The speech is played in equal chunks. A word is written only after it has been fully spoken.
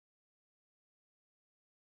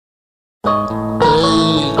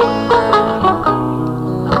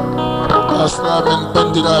Asna men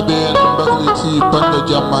bandiraɓe en mbaɗiti bande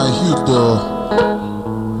jamma hiirde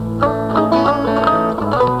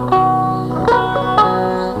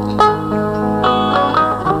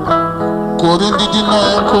ko rendidinno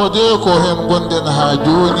en ko de ko hen gonɗen ha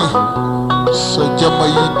joni so jamma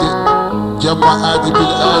yidde jamma aadi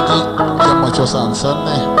bil aadi jamma cosaan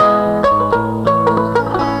sanne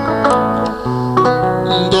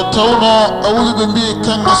nde tawno awluɓe mbi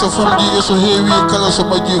kanŋe so famɗi e so heewi kala so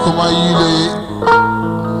majji ko ma yiiloye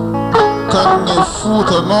kanŋe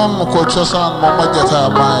fuuta noon ko cosaan mo majjata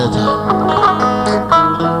mayata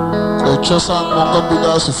ko cosaan mo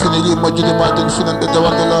ngannduɗa so finiri majjude ma den finanɗe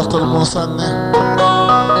dewande lartal mum sanne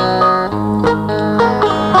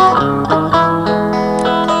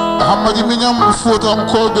Hamadi miñam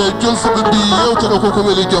fuutankoɓe jolfuɓe mbi yewtere koko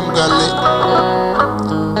weli joom galle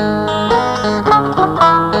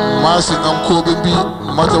masinankoɓe mbi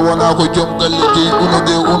mata wona ko joom galle jeyi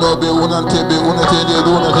unude unoɓe unanteɓe unatede e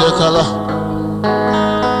unate kala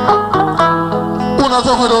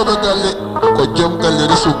unata ko rewɓe galle ko joom galle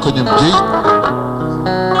resu kañum jeyi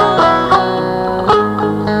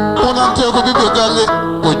unante ko ɓiɓɓe galle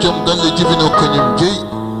ko joom galle jibino kañum jeyi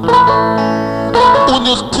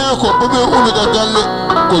unirte ko ɓeɓe unuɗa galle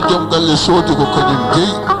ko joom galle soodi ko kañum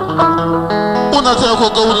jeyi unate ko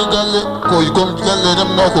gawri galle ko gom galle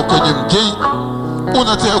remno ko kañum jeyi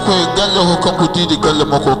unate koye galle ko kanko diidi galle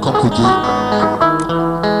makko kanko jeyi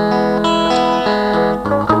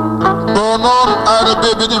ɗo noon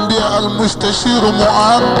arabeɓe ɗe mbiya almustachiru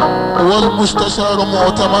mo'an walmustacharu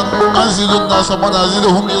mo'taman anzilu nnasa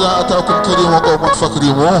manazilahum ila atakum karimo qawman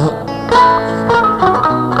fakrimohu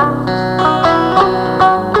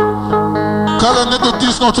kala neɗɗo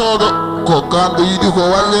disnotoɗo ko ganɗo yiɗi ko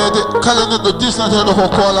wallede kala neɗɗo disnateɗo ko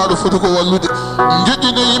koolaɗo foti ko wallude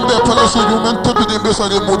joƴƴine yimɓe place uji mumen teddude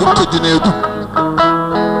mbesare muɗum teddine ɗum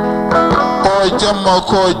o jamma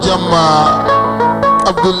ko jamma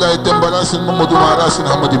Abdoullahi Demba Racine Mamadou Ma Racine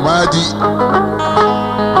Hamadi Madi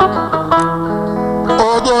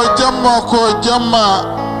oɗo jamma ko jamma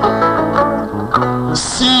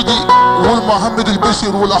Sidi wul Mouhamadou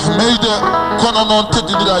Bachir wul Ahmeyda kono noon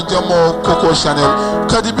teddinira jamma o koko Chanel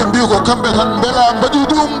kadi ɓe mbi ko kamɓe tan beela mbaɗi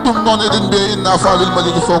ɗum noon eɗen mbiya inna falul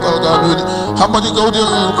maliki fof alganuni Hamadi gawdel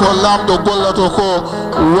ko lamɗo gollato ko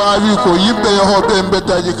wawi ko yimɓe yahoɓe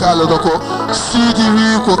beddaji kalata ko Sidi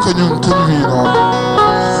wi ko kañum tan wi noon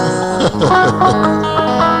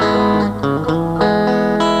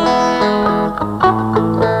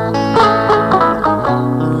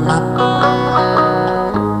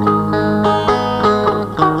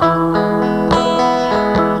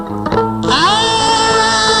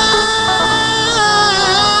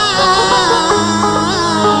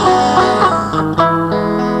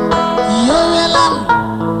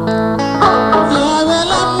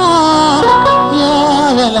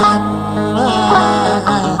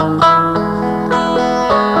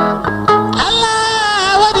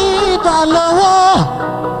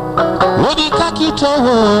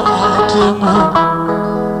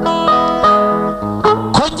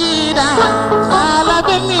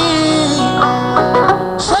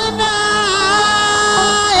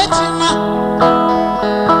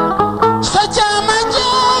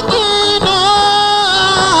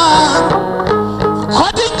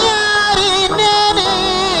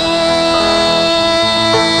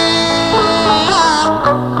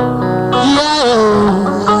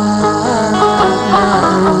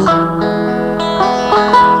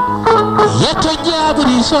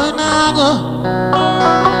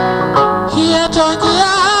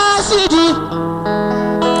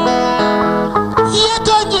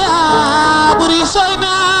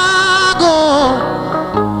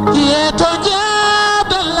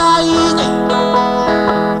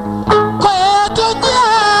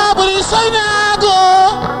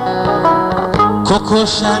Coco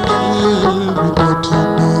Chanel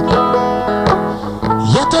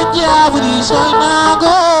Yato Jabri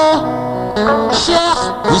Soinago Cheikh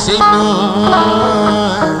Ousseynou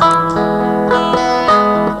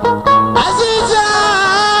Aziza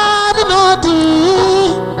Binoti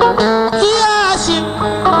Yasin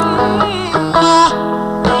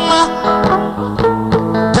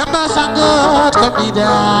Tamba Sangot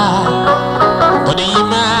Komida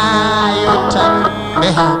Kodima Yotan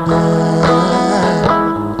Behaba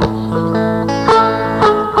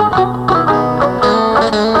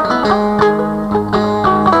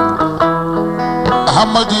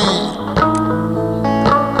Hamadi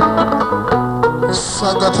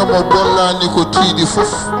sagata mo bollani ko tiiɗi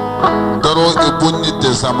fof daro e bonnidde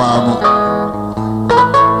zamanu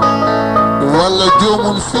walla walla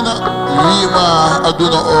jomum fina wima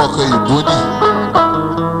aduna o kay boni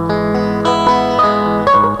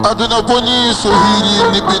aduna boni so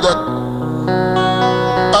hiiri nibidat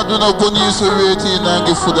aduna boni so weeti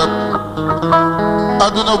nangi fudat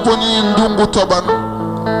aduna boni ndungu toban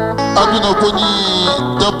aduna boni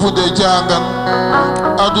dabbude jangan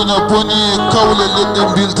aduna boni kawle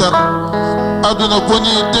ledde biltan aduna boni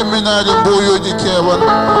deminaade mboyoji kewan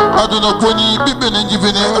aduna boni bibbe ne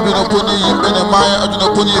jibine aduna boni yimbe ne maaya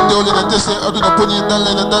aduna boni dewle ne dese aduna boni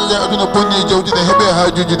dalle ne dalle aduna boni jawdi ne hebe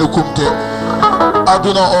haajuji ne kumte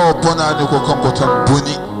aduna o bonani ko kanko tan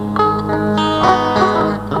boni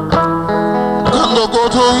gando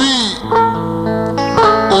goto wi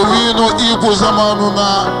o wino ibu zamanuna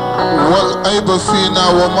wal aiba fina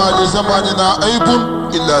wa ma li zamanina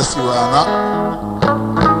aibun illa siwana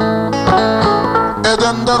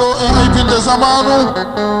eden daro e aibinde zamanu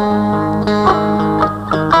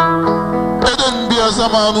eden biya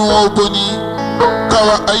zamanu o boni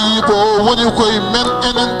kawa ayibo woni koy men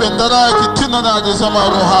enen be daraki tinanaade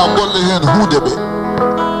zamanu ha golle hen hunde be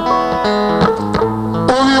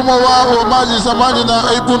o wi mo waawo maji zamanina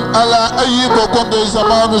aibun ala ayibo gonde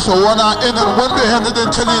zamanu so wona enen wonbe hen den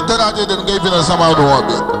cali darade den gaybina zamanu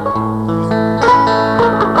wobe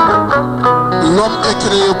l'homme est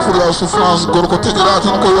créé pour la souffrance gorko tegira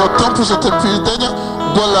tan ko yo tampu so tampi daña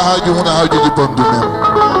golla haaju huna haaju di bandu men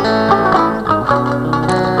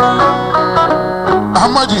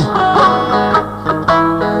Hamadi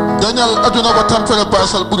Daniel aduna ko tampere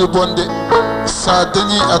basal buri bonde sa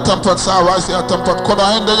dañi a tampat sa wasi a tampat kono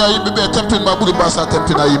hen daña yimbe be tampin ma buri basa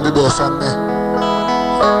tampina yimbe be sanne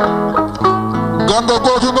ganda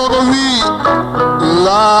goto nono wi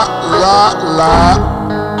la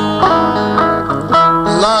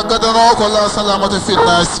gadano ko la salamata fi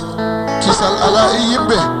nas kisal ala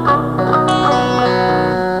yimbe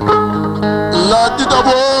la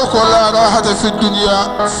didabo ko la rahata fi dunya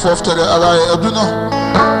foftare ala aduna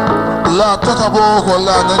la tatabo ko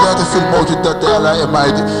la najata fi mawt dadde ala e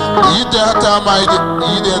mayde yidde hatta mayde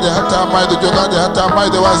yidede hatta mayde jogade hatta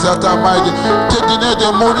mayde wasi hatta mayde teddinede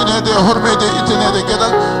mawninede hormede itinede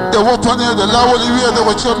gedal de wopanede lawol wiede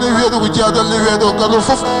ko cerne wiede ko jaadal wiede ko galo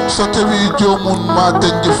fof so tawi jomum ma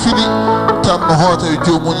dañde fini tan hoota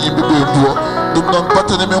jomum yimbe be duwo dum non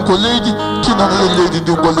battane men ko leydi tinana leydi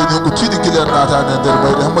ndi golle ni ko tiidi gilen naatane nder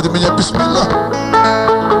mayde Hamadi miña bismillah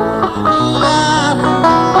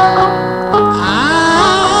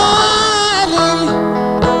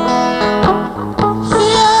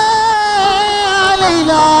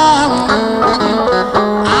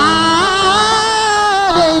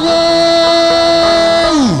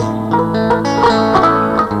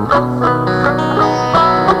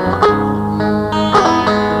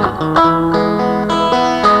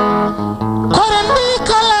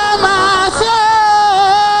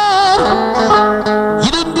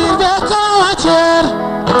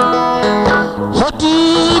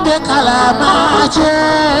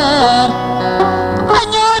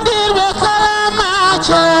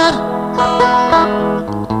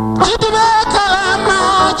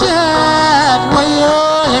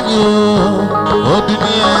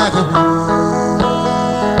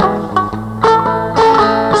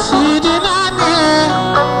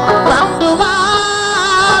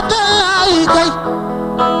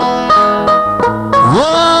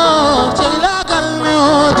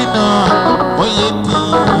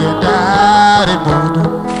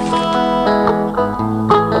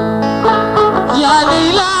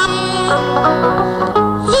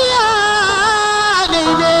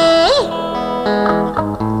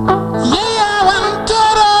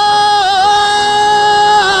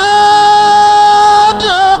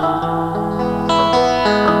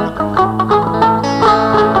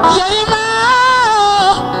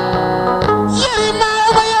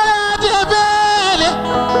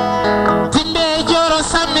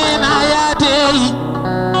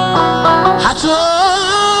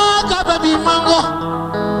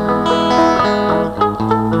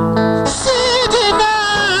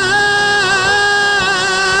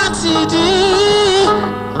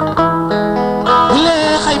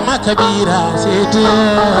kabira sete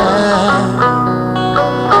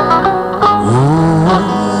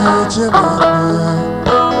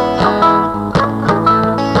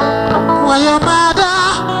wayo mada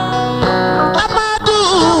amadu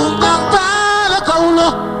nyampala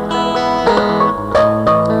kaulo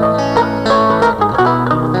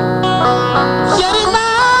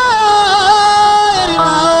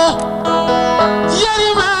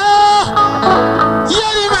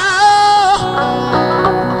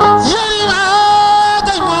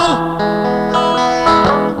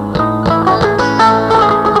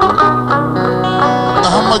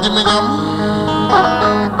Hamadi minyam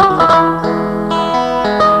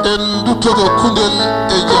en dutoto kundel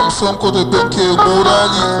e jam sonko to benke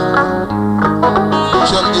murali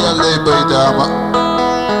jaldi Allah baydama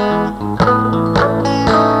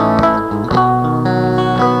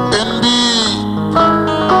en bi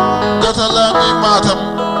gata lami matam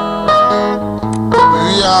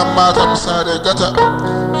wiya matam sare gata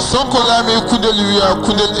sonko lami kundel wiya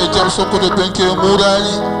kundel e jam sonko to benke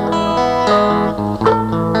murali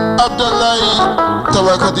Abdullahi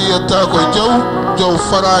tawakadi yatta ko jaw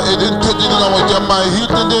fara edin tedina mo jamma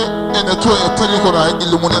hiirde ene to e pali ko na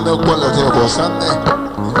ilmu ne gollate ko sanne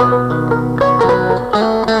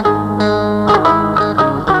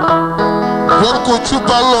warko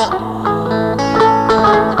cuballo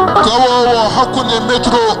gawowo hakkunde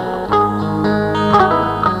métro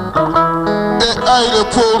e ayre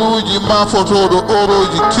poruji ma fotoɗo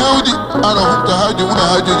oroji kewɗi ana hutta haaju mune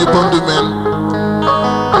haajuji bandu men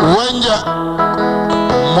wanja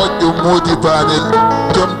moƴƴo modi banel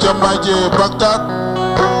jom jammaje Bagdad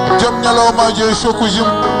jom ñalawmaje Sokujim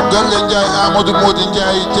galle Ndiaye Amadou Modi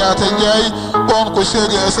Ndiaye Diata Ndiaye on ko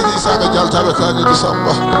seedi e sedi isaga jaltaɓe kalidi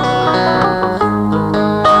Samba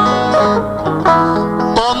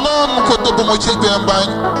on noon ko debbo mo cilɓe e mbañ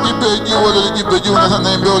ƴiɓɓe ƴiwolole ƴiɓɓe jiwnata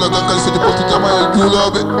nayi mbewla gangal fidi porti jama e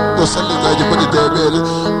juuloɓe ko salligaji mbaɗi deɓeɗe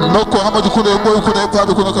nokku Hamadou Kono e ɓoy Kono e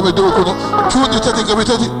Paɗo Kono kaɓe dewo Kono cuuɗi tati gaɓe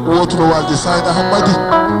tati wotoro walde sayna Hamadi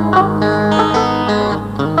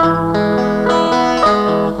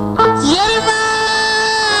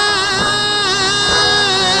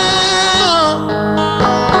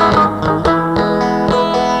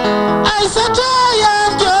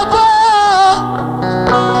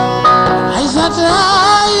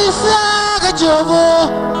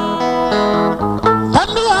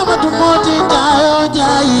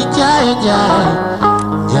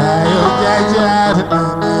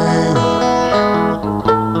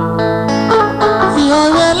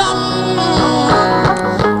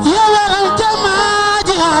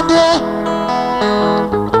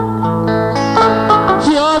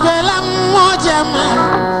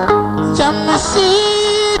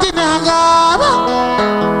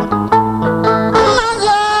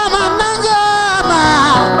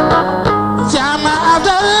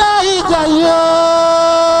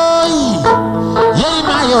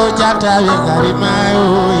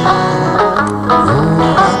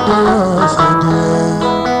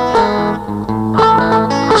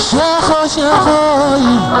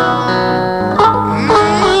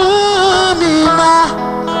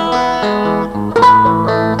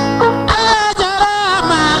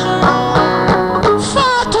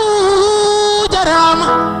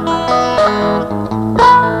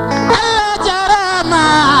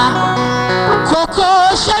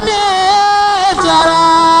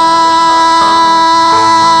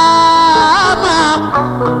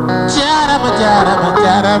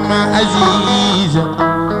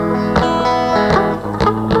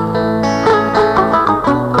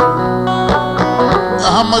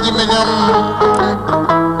Hamadi minyam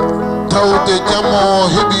tawde jamo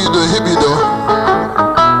hebido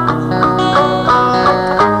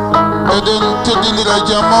eden teddinira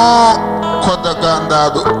jamo kodda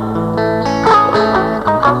gandaɗo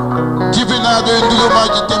jibinaɗo e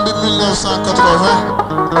ndulomaji tembe 1980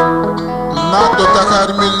 Nado Dakar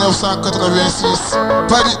 1986,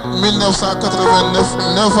 Paris 1989,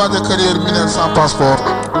 9 ans de carrière mineure sans passeport.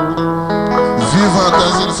 Vivant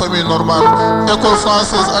dans une famille normale, école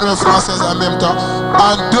française, armée française en même temps.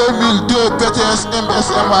 En 2002, BTS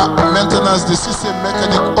MSMA, maintenance de système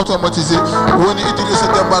mécanique automatisé. On est utilisé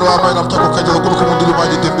des barres à main, on a dit que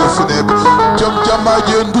Ndouloumaji Dembe Funeebe. Jom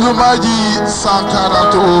Jammaji Ndouloumaji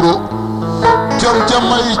 140 €. Jom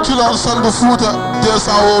Jammaji Tulan Sandu Fouta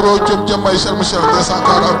 200 €. Jom Jammaji Charmichel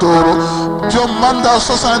 240 €. Jom Manda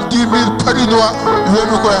 70 000 Parinois.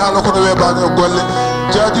 Wemi koy hala ko webane golle.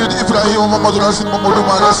 Jadid Ibrahim Mamadou Racine Mamadou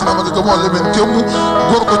Maracine Amadou Gamo Leben Kemu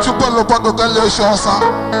gorko cupallo paddo galle chansa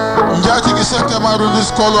njatigi sekemaru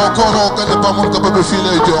liskolo koro galle bamun ko bebe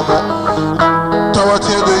file jomo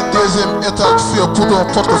tawateɗo e deuxième étage fiya poudon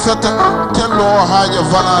porte fête tello haaja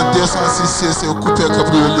vala 206 cc coupé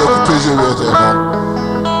cabriolet coupé jewete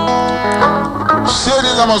non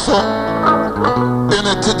seri lamaso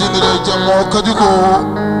ene teddinire jammo kadi ko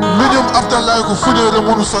minimum Abdullahi ko funere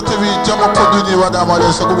mun so tawi jamma poduni wadama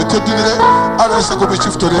ala sago be teddinire ala sago be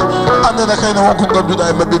ciftore andana kayna wonko ganduda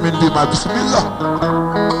e mabbe min bima bismillah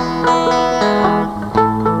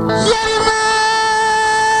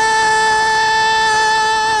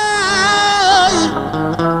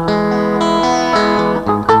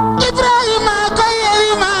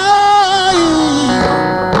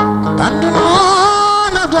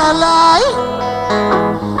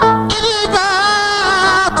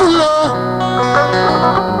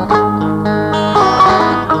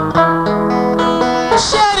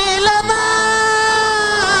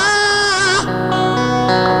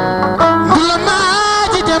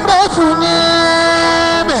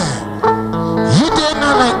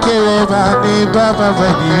baba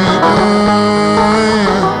vadi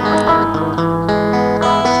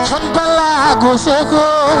chantala go seko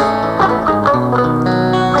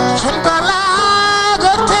chantala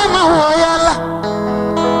go tema woyala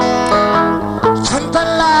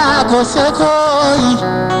chantala go seko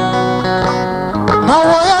ma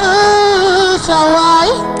woyal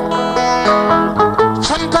sawai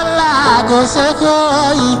chantala go seko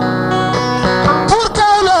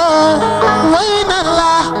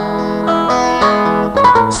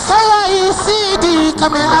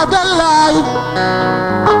kami abdallah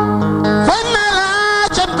wanna la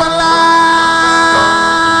chambala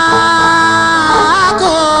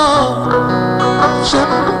ko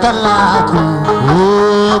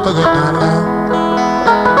bagadala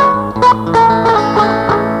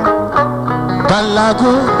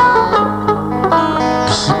balago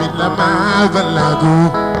bismillah ma balago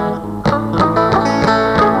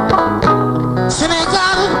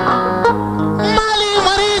Senegal Mali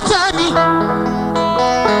Mauritanie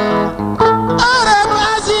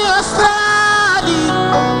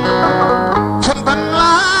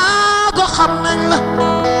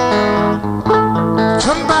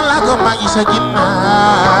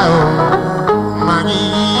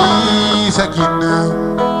magi sagina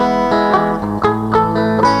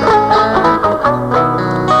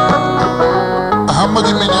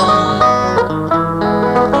Hamadi minyam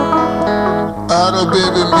arabe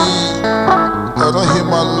mi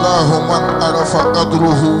rahimallahu man arafa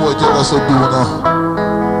qadruhu wa jalasa duna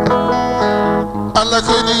Allah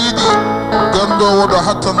kayni yidi gando wodo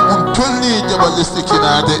hatta mun tolni jabal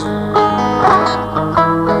istikinade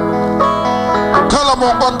mo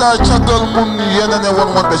gonda caggal mun yenane won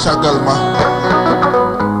wonde caggal ma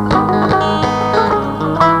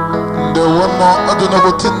nde wonno aduna ko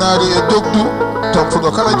tinnaari e dogdu tampuɗo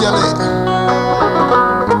kala jale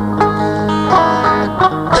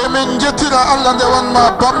emin jettira Allah nde wonma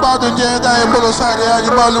bambado jeeɗa e mbolo saariyaji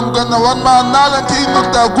malum ganna wonma naalante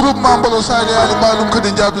innirɗa groupement mbolo saariyaji malum kadi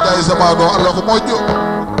jaaduɗa e zamanu Allah ko moƴƴo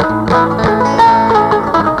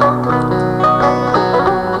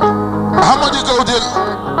Hamadi gawdel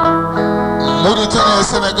Mauritanie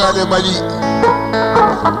Sénégal et Mali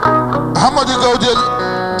Hamadi gawdel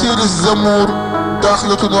Tiris Zamour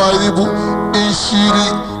داخلة نواريب إنشيري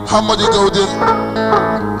Hamadi gawdel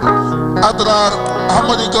أدرار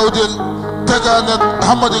Hamadi gawdel تغانت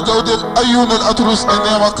Hamadi gawdel أيون الأطرس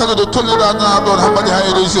إنما كانت تولد أنا دون Hamadi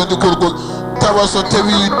هاي ريجيون دي كورغول تواصل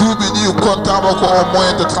تبي دوبي دي كونتامكو au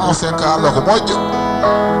moins de 35 ans لكم موجه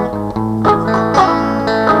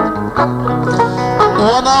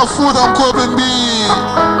wana fudan ko bimbi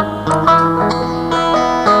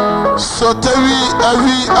so tawi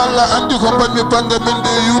awi Allah andi ko banmi bande min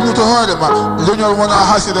de yunu to hoore ma leñol wona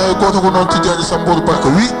hasida e goto ko non tijani sambol barko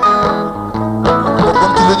wi mo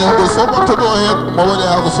banti leñol gol fo banto do hen mo woni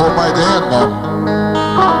ha ko fo mayde hen non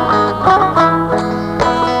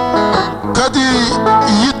kadi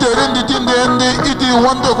yidde rendi dinde ende idi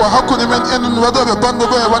wonde ko hakkude men en wadobe bande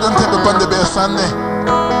go e wadante be bande be sanne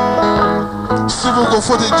sibu ko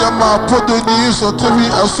foti jamma poddo ni so tawi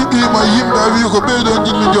a sudima yimba wi ko beedo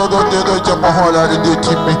jinni jodon de do jamma hoolaade de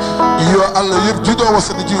timmi yo Allah yeb judo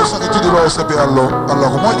wasani jiyo saka jidiro sabi Allah Allah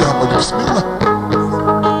ko moƴƴo Hamadi bismillah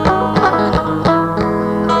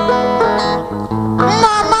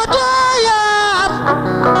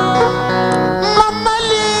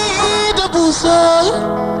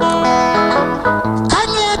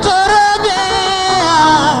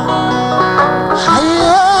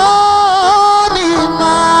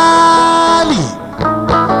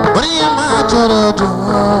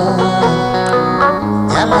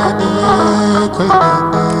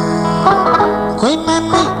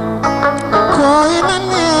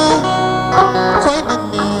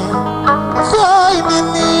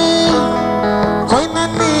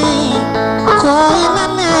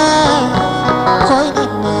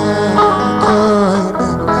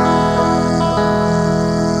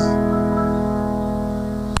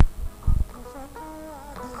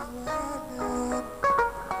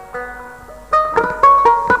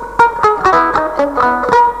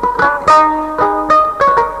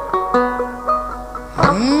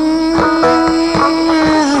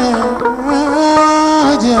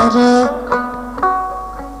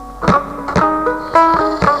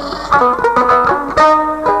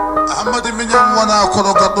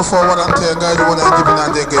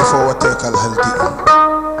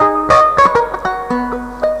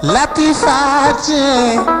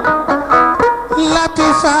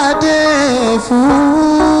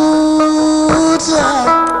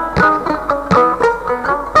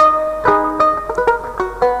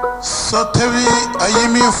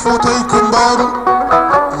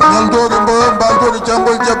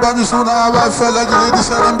jangol jabbani suna aba felaji leydi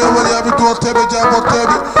seeɗa mbe waliyaɓe dorteɓe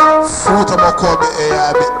jaborteɓe Fuuta makkoɓe e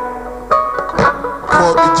yaaɓe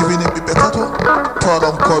koɓe jibini ɓiɓɓe tato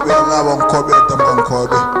torankoɓe e lawankoɓe e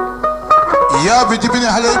dambankoɓe yaaɓe jibini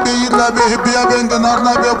haalay ɓe yillaɓe hebbiyaɓe nde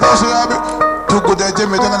narnaɓe e bosoyaɓe tuggude e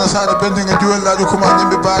jemme dagana saare bendege juwellaɗi kuma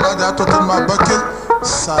yimɓe baɗade ha tottanma Bakel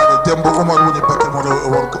saare Dembo Oumar woni Bakel mo rew e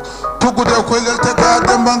worgo tuggude e koylel tegga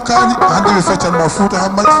dembankani hande mi feccanma Fuuta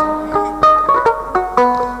Hamadi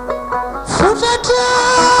Fuuta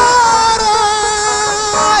Tooro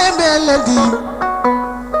e mbeledi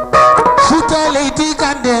Fuuta leydi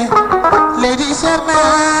kande leydi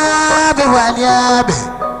sernaɓe waliyaɓe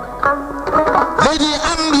leydi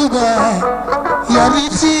anduɓe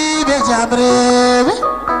yaritiɓe jamreɓe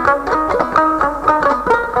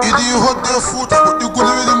idi hodde Fuuta ko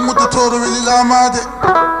ɗiggule weli mudde toro weli lamade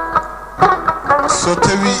so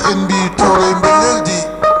tawi en mbi toro e mbelleldi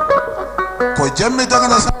ko jamme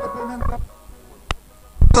dagana saare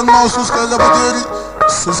tan ma suska labadeeri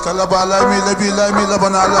suska laba laami labi laami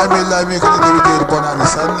labana laami kadi dewideeri bonani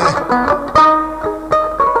sanne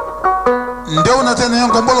ndewnaten hen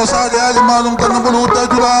ko mbolo saali ali malum tan mbolo wudda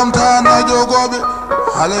julaam ta na jogoɓe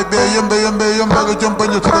haalay ɓe yembe joom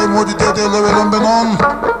baño tuga e modi dede lowe lombe noon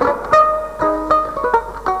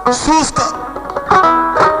suuska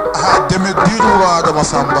ha deme diruuro Adama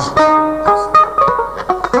Samba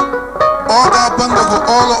oɗa banggue ko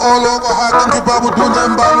olo ko ha ɗanki baba dunde e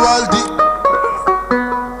mbal waldi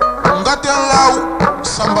gadden law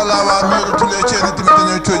Samba lawa meɗo tule ceene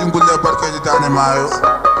dimmidaño coƴi gulle barkeji dane maayo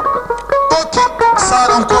ɓokki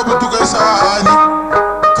sarankoɓe dugay sawa hani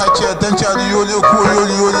kacce dancani yooli e kuwo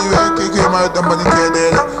yooli we keke maayo dambani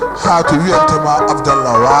keɗele ha to wiyantema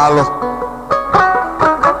Abdallah Waalo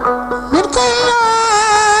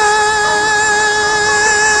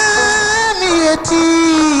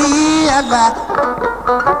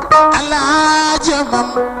Allah jamam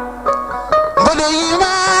mboɗo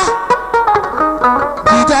yima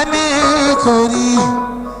bidane kori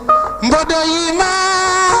mboɗo yima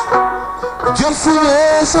jolfuɓe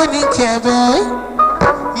soni keɓe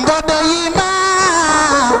mboɗo yima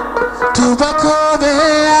tubakoɓe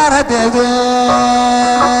arabeɓe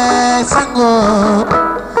sango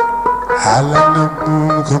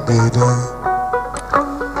halanamum ko ɓeyda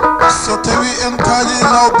so tawi en kaali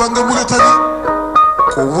law banggue Mauritanie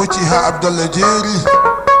ko wucci ha Abdallah jeeri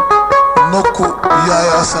nokku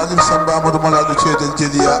Yaya Salim Samba Amadou Malaɗo ceedel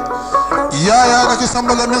jeliya Yaya raki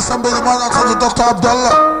Samba Lamin Samba limana tan docteur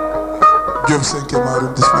Abdallah joom 5e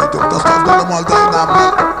arrondissement joom docteur Abdallah mo alda e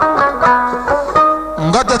namdal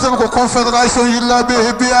gaddaten ko confédération yillaɓe e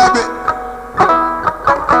hebbiyaɓe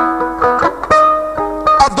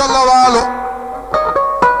Abdallah Waalo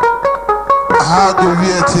ha ɗo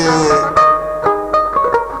wiyete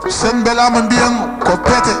sen belama mbiyan ko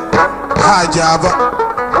pete ha jaaba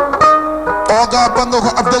oga banga ko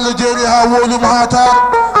Abdallah jeeri ha wolum ha tar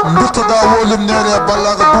duttoɗa wolum nere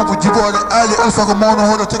ballaga buubu jibore ali alpha ko mawno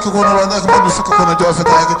hoɗo tekki kono wonaki mandu sukka kono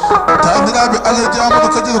jofetake ta andiraɓe alaji amadou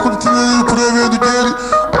kadira kono tiniri prévendu jeeri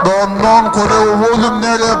ɗon noon ko rewo wolum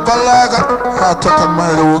nere ballaga ha totanma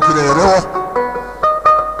e rewo guila e rewo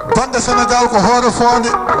bande Sénégal ko hoore fonde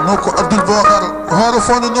nokku Abdoul Bocar hoore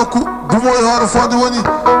fonde nokku Bumo e hoore fonde woni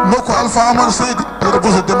nokku Alpha Amadou Seydi yeɗo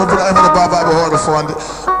buso Demba Ibrahima babaɓe hoore fonde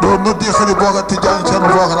ɗo noddi Khali Bocar Tidiane Ceerno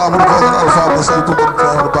Bocar Amadou Bocar Alpha Amadou Seydi Bumo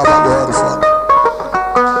Ibrahima babaɓe hoore fonde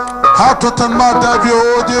ha tottanma daabi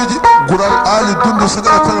e odeji gural ali dundu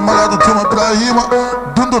sagara pele malaɗo tuma Ibrahima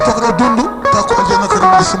dundu tokɗo dundu takko aljanna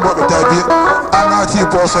karimde simboɓe daabiye a naati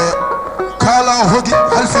bosoya kala hogi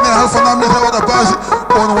halfine halfanamde te waɗa base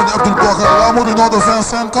on woni Abdoul Bocar Lamoudou noɗo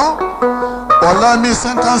 25 ans o laami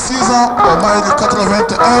 56 ans o mayri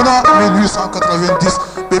 81 ans 1890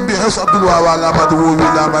 ɓe mbi hayso Abdoul wawa lamade wowi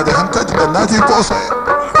lamade han kadi ɓe naati bosoya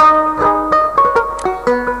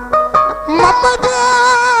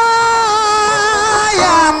Mamadou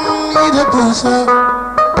yam ide boso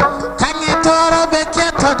kañi toroɓe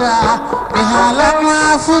kettoɗa mi haalanma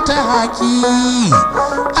Fuuta haki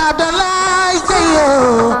Abdoulaye Seyo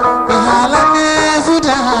mi haalane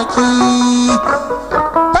Fuuta haki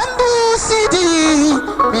Bandu Sidi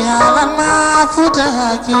mi haalanma Fuuta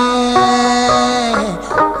haki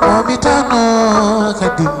omi tano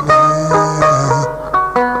kadimma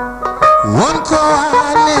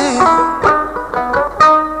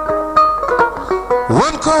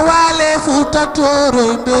wonko wale Fuuta Tooro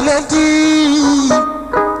e mbeledi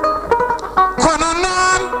kono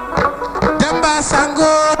noon Demba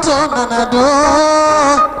Sango to nana do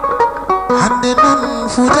hande noon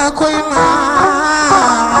Fuuta koye maale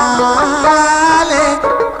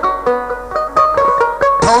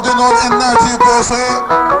tawde noon en naati bosoye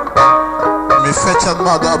can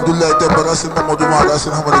mada Abdoulaye Demba Racine Mamadou Mada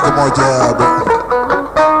Racine Hamadi ko mo jeyaado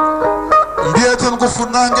mbieten ko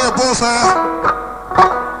funange bosaya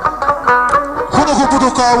hono ko buto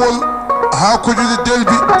kawol ha ko judi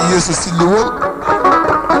delbi yeso silliwol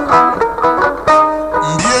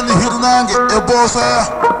mbien hirnange e bosaya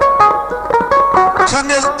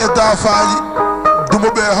changel e dafali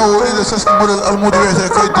dumo be hawo ina sas model almudi wete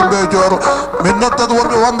kay dimbe joro min noddat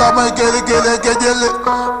worbe wanda may gele gejelle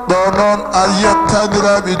do non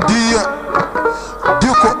ayatanirabe diya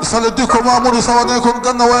diko sala diko mamadou sawane kon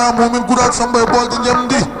ganna waya mumin gudat sambay bolde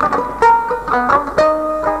jamdi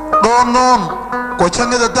do non ko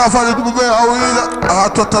changel e dafali dumo be hawo ina a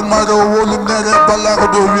totan ma do wolum nede balla ko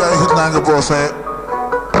do wi ay hirnange bosay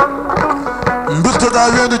mbirtoɗa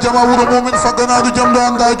weedu jama wuro mumen fagganadu jamdo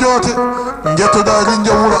anda joote jettoɗa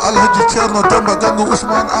rinja wuro alhaji ceerno demba gandu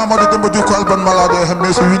ousmane amadou demba dikko alban malado e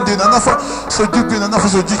hemme so windina nafa so jubbina nafa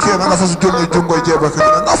so jikkena nafa so jolni junggo e jeeba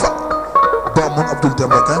kadina nafa bammun abdoul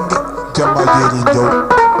demba gange jamma jeeri jaw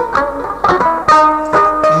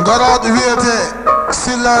ngaraɗo wiyete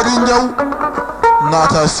silla rinjaw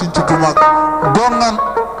naata sinti dumak bongan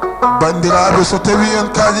bandiraɓe so tawi en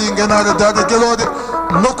kaali genade dade gelode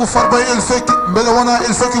nokku farba el fekki mbele wona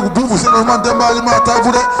el fekki ko buubu seɗo man dembali ma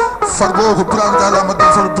tabude farba o ko biran galama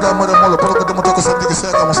dem fo biran mare molo pour ko demo to ko sandiki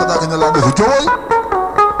seeka mo sadaka nyalade so jowol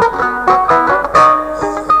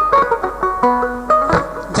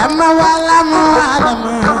jamma wala mo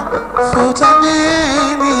adama futani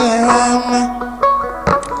ni am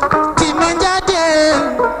tino jade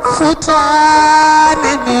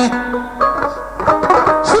futani ni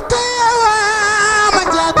futawa ma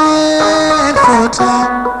jade futa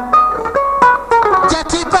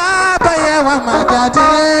jati baba yewa ma jade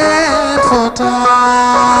futa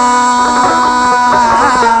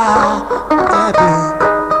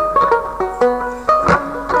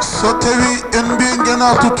so tawi en mbi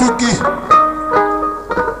gena to tuggi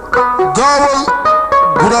gawol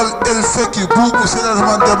bural el fekki buubu seɗata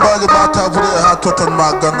man dembali ma tabude ha totan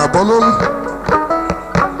ma ganna bolol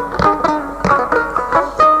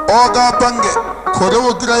oga bange ko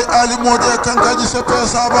rewodiray alimode e kankaji seppe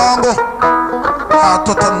sabango ha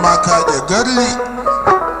totan ma kaaƴe garli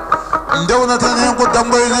ndewnatan hen ko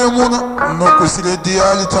dambay lemuna nokku sile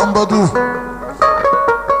diyali tambadou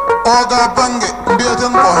oga bange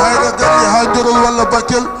mbiyeten ko hayre garli ha jorol walla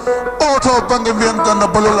bakkel oto bange mbiyen ganna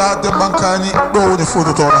balol ha dembankani ɗo woni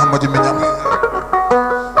fouta toon hamadi miñam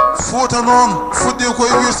fouta noon fuɗɗi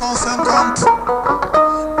koye 850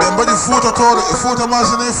 ɓe mbaɗi fouta tore e fouta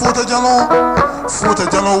masine e fouta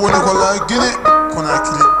jalon woni ko la guine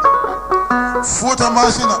Conakry fouta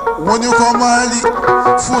masina woni ko Mali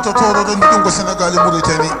fouta toro ɗon ɗum ko Sénégal e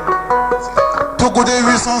Mauritanie toggude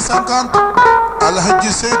 850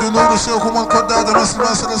 alhaji seydou nouro cheikh mon koddade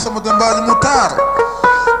masima sere sama dembali moutar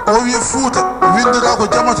o wi fouta windira ko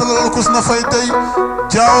jamatalal kusna fay tay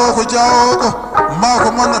jawo ko ma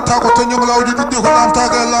ko mannata ko toñum lawdi ɗuɗɗi ko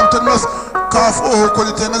lamtaga e lamtan mes kaf o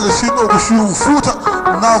kolitenele sin o ko suufu fouta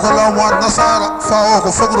na ko laamu an nasara fa o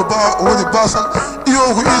ko fogro ba woni basal iyo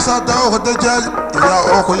ko isa da o ko dajjali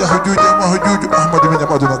ya o ko yahujuji e mahujuji ahmadou min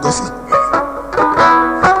aduna gasi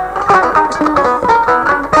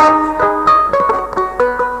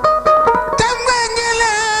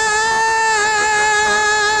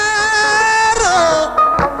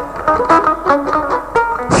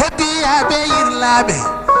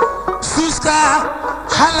suska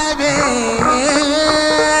halabe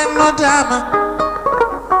nodama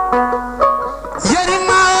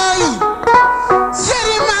yarimayi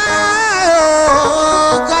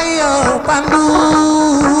kayo pandu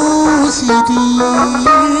sidi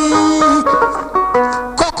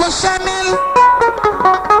Coco Chanel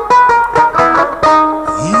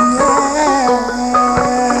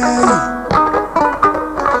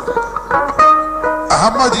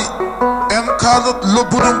Hamadi en kalat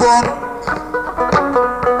lobbudu bon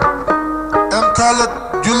en kalat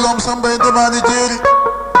jullom sambay demani jeeri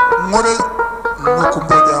model nokku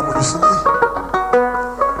mboɗi amadou sili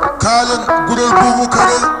kalen gurel buubu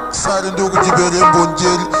karel saare ndogu jibeeri e bon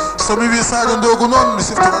jeeri somi wi saare ndogu noon mi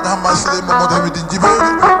siftiraɗo hamma sili mamadou hamidine jibeeri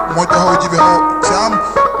moƴƴo haw jibe haw cam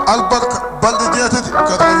albarka balɗe jeetati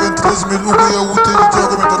 93 000 ugoye wutteji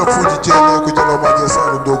jeegomi dara puuji jeenayi ko jalomaji e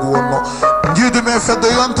saare ndogu wonno jiidume fedde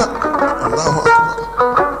yonta allahu akbar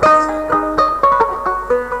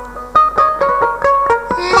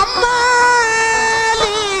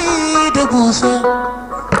mamali de bousse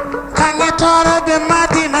kange toro be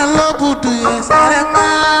madina lobudu e sare ma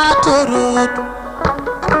torot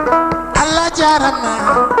alla jarama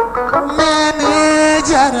nene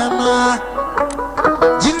jarama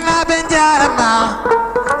jinna ben jarama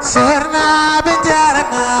serna ben jarama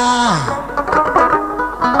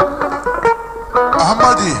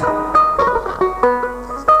Hamadi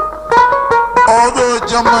odo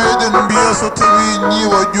jamma eden biya so tawi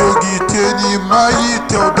ñiwa jogi teni mayi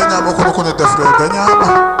tew dañama kono kono defre dañama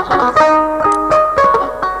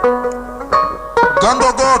gando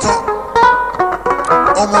goto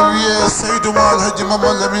omo wiye Seydou Mal Hadji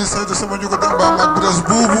Mamadou Lamine Seydou sama jugo damba mak bres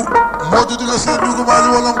bubu modudu la sen jugo mali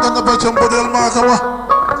wala ganda baccam bodel makama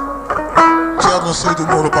ceerno Seydou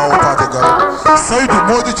Nourou Bawo Paate Garo Seydou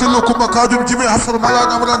modi cillo kuma kadum jimi hafsar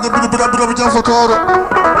malade amrande bidu bidu jam fotoro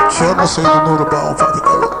ceerno Seydou Nourou Bawo Paate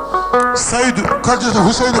Garo Seydou kardito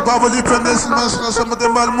Hussein Baba li pende silman sama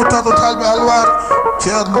dembal mutato talbe alwar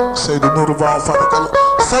ceerno Seydou Nourou Bawo Paate Garo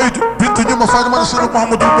Seydou bintu ñuma Fatima Sirou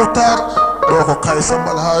Mahamadou Mokhtar do ko kay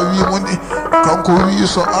sambal ha wi moni kanko wi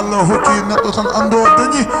so Allah hokki neddo tan ando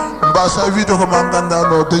dañi mbasa wiide ko ma ganda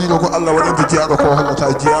no dañi ko Allah wadante jiado ko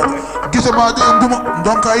hollata jiado gite ma de nduma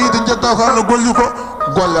donka yide jedda ko Allah golli ko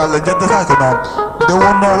golle Allah jeddata ko non de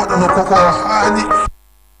wonno wadata koko haani